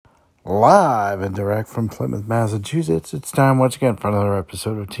Live and direct from Plymouth, Massachusetts. It's time once again for another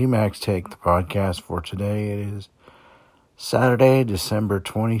episode of T-Max Take, the podcast for today. It is Saturday, December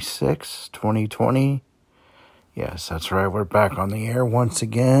 26, 2020. Yes, that's right. We're back on the air once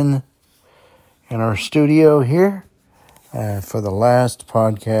again in our studio here for the last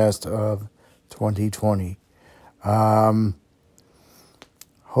podcast of 2020.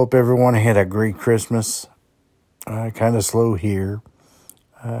 Hope everyone had a great Christmas. Kind of slow here.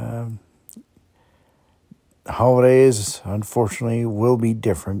 Holidays, unfortunately, will be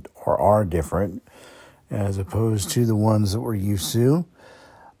different or are different as opposed to the ones that we're used to.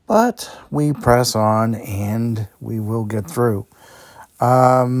 But we press on and we will get through.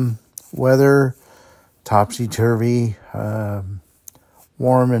 Weather, topsy-turvy,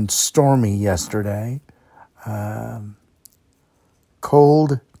 warm and stormy yesterday.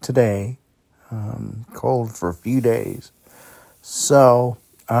 Cold today. Cold for a few days. So,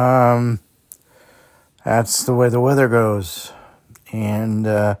 that's the way the weather goes. And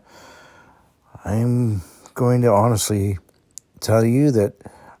I'm going to honestly tell you that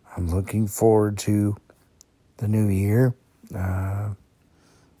I'm looking forward to the new year. And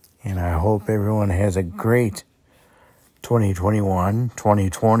I hope everyone has a great 2021.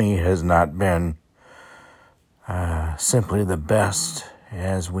 2020 has not been simply the best,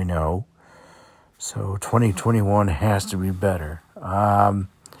 as we know. So 2021 has to be better.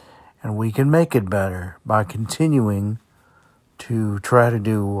 And we can make it better by continuing to try to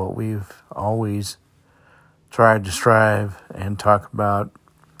do what we've always tried to strive and talk about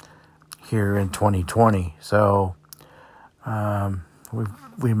here in 2020. So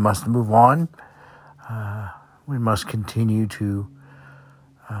we must move on. We must continue to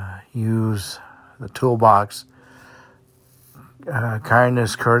use the toolbox.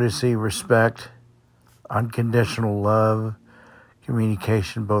 Kindness, courtesy, respect, unconditional love,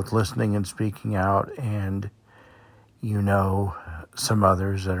 communication, both listening and speaking out, and some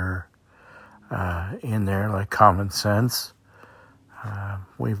others that are in there, like common sense.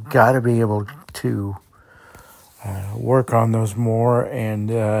 We've got to be able to work on those more, and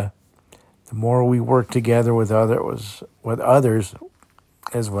the more we work together with others,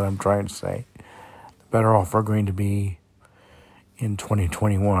 is what I'm trying to say, the better off we're going to be in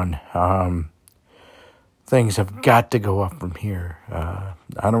 2021. Things have got to go up from here.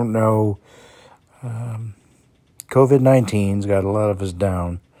 I don't know. COVID-19's got a lot of us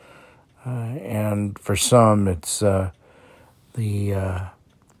down. And for some, it's the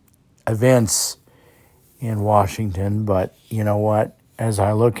events in Washington. But you know what? As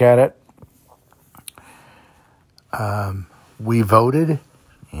I look at it, we voted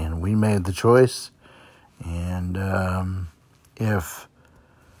and we made the choice. And if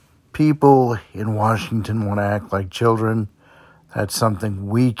people in Washington want to act like children, that's something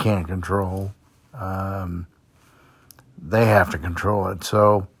we can't control. They have to control it.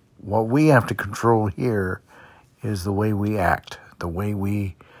 So what we have to control here is the way we act, the way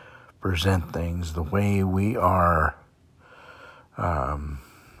we present things, the way we are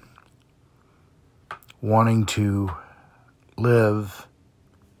wanting to live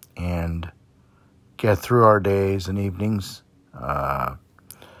and get through our days and evenings.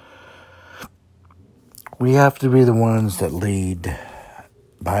 We have to be the ones that lead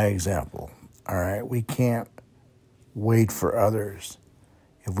by example. All right, we can't wait for others.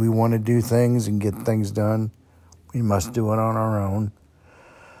 If we want to do things and get things done, we must do it on our own.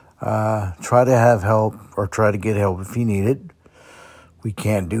 Try to have help or try to get help if you need it. We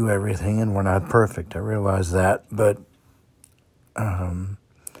can't do everything and we're not perfect. I realize that, but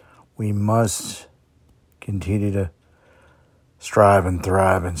we must continue to strive and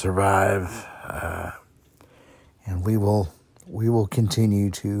thrive and survive. And we will continue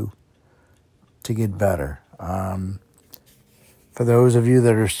to get better. For those of you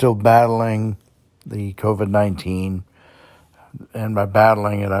that are still battling the COVID-19, and by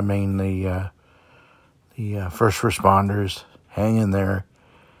battling it, I mean the first responders, hang in there.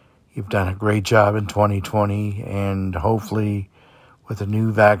 You've done a great job in 2020, and hopefully with the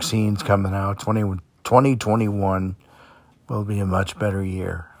new vaccines coming out, 2021 will be a much better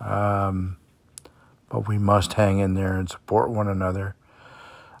year. But we must hang in there and support one another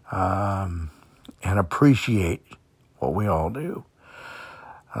and appreciate what we all do.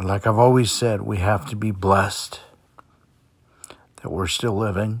 And like I've always said, we have to be blessed that we're still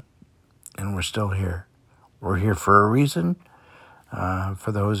living and we're still here. We're here for a reason.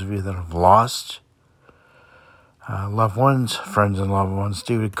 For those of you that have lost loved ones, friends and loved ones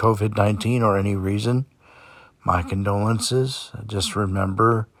due to COVID-19 or any reason, my condolences. Just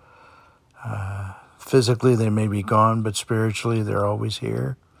remember, physically they may be gone, but spiritually they're always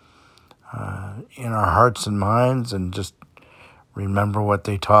here. in our hearts and minds, and just remember what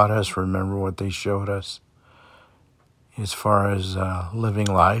they taught us, remember what they showed us as far as living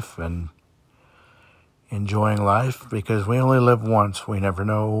life and enjoying life, because we only live once. We never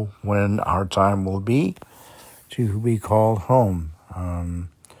know when our time will be to be called home.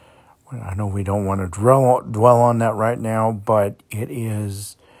 I know we don't want to dwell on that right now, but it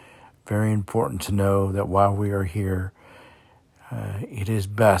is very important to know that while we are here, it is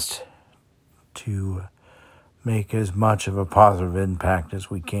best to make as much of a positive impact as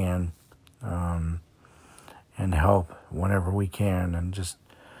we can, and help whenever we can, and just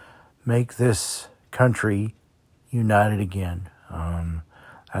make this country united again.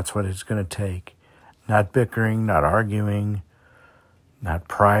 That's what it's going to take. Not bickering, not arguing, not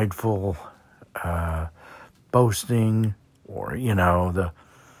prideful, boasting, or the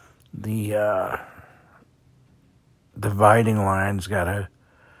dividing lines got to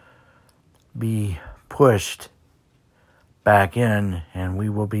be pushed back in, and we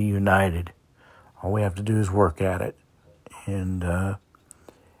will be united. All we have to do is work at it. And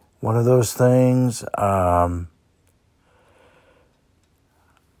one of those things that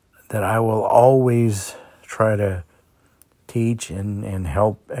I will always try to teach and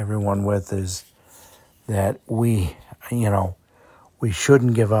help everyone with is that we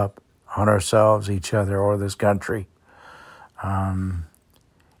shouldn't give up on ourselves, each other, or this country.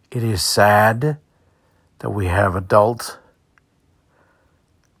 It is sad that we have adult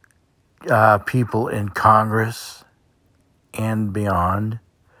people in Congress and beyond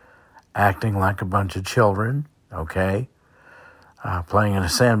acting like a bunch of children, okay? Playing in a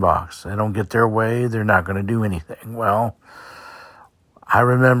sandbox. They don't get their way, they're not going to do anything. Well, I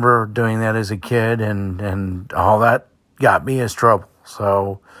remember doing that as a kid, and all that got me as trouble.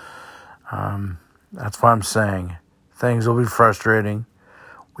 So that's what I'm saying. Things will be frustrating.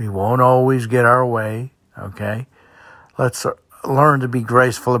 We won't always get our way, okay? Let's learn to be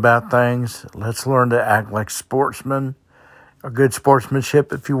graceful about things. Let's learn to act like sportsmen, or good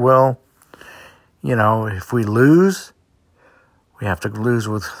sportsmanship, if you will. If we lose, we have to lose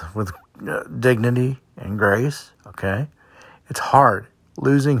with dignity and grace, okay? It's hard.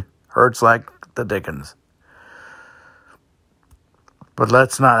 Losing hurts like the dickens. But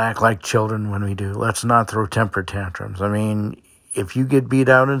let's not act like children when we do. Let's not throw temper tantrums. I mean, if you get beat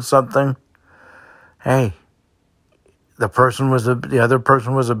out in something, hey, the other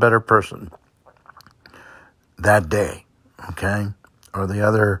person was a better person that day, okay? Or the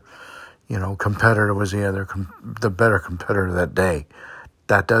other, competitor was the better competitor that day.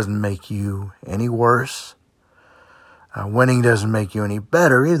 That doesn't make you any worse. Winning doesn't make you any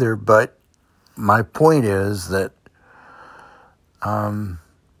better either, but my point is that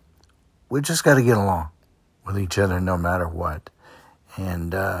we just got to get along with each other no matter what,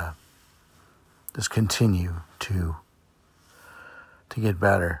 and just continue to get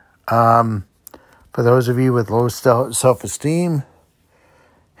better. For those of you with low self-esteem,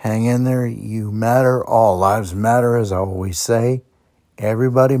 hang in there. You matter. All lives matter, as I always say.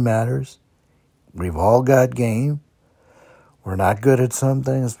 Everybody matters. We've all got game. We're not good at some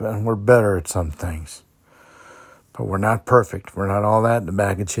things, but we're better at some things. But we're not perfect. We're not all that in a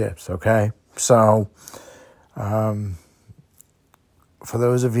bag of chips, okay? So, for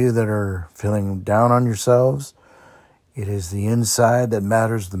those of you that are feeling down on yourselves, it is the inside that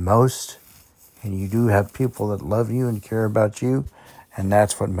matters the most. And you do have people that love you and care about you, and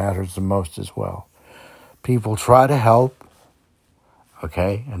that's what matters the most as well. People try to help,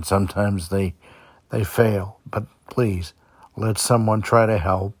 okay? And sometimes they fail. But please, let someone try to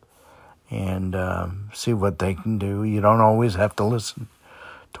help and see what they can do. You don't always have to listen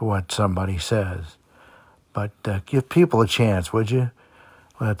to what somebody says. But give people a chance, would you?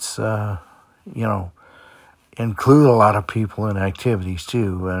 Let's, include a lot of people in activities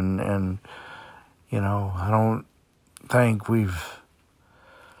too. And I don't think we've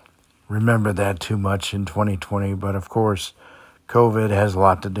remembered that too much in 2020. But of course, COVID has a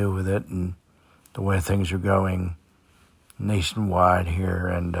lot to do with it and the way things are going nationwide here.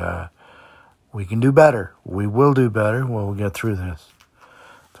 And we can do better. We will do better. We'll get through this.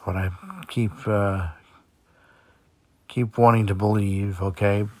 That's what I keep wanting to believe,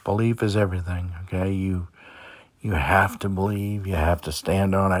 okay? Belief is everything, okay? You have to believe. You have to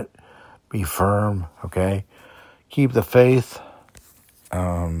stand on it. Be firm, okay? Keep the faith.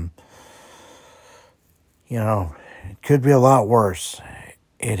 It could be a lot worse.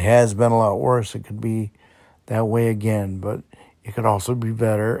 It has been a lot worse. It could be that way again, but it could also be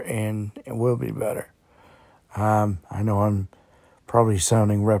better, and it will be better. I know I'm probably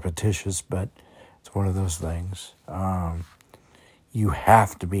sounding repetitious, but it's one of those things. You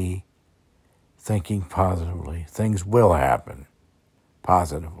have to be thinking positively. Things will happen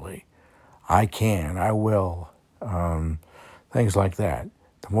positively. I will. Things like that.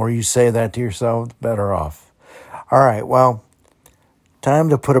 The more you say that to yourself, the better off. All right, well, time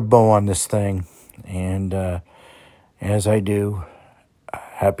to put a bow on this thing. And as I do,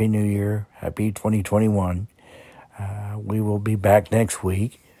 Happy New Year, Happy 2021. We will be back next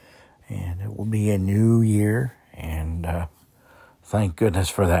week, and it will be a new year, and thank goodness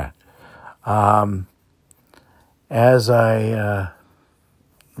for that. As I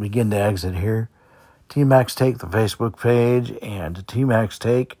begin to exit here, TMAX Take, the Facebook page, and TMAX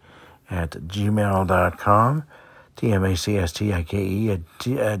Take at gmail.com, TMACSTIKE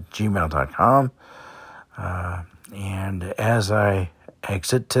at gmail.com. And as I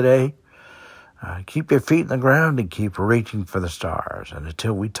exit today, keep your feet in the ground and keep reaching for the stars. And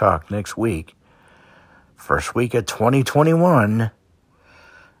until we talk next week, first week of 2021,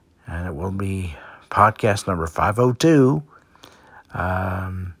 and it will be podcast number 502.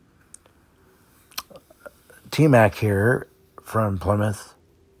 T-Mac here from Plymouth.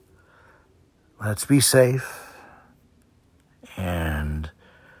 Let's be safe and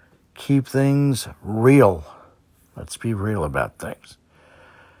keep things real. Let's be real about things.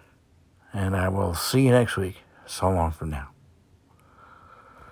 And I will see you next week. So long from now.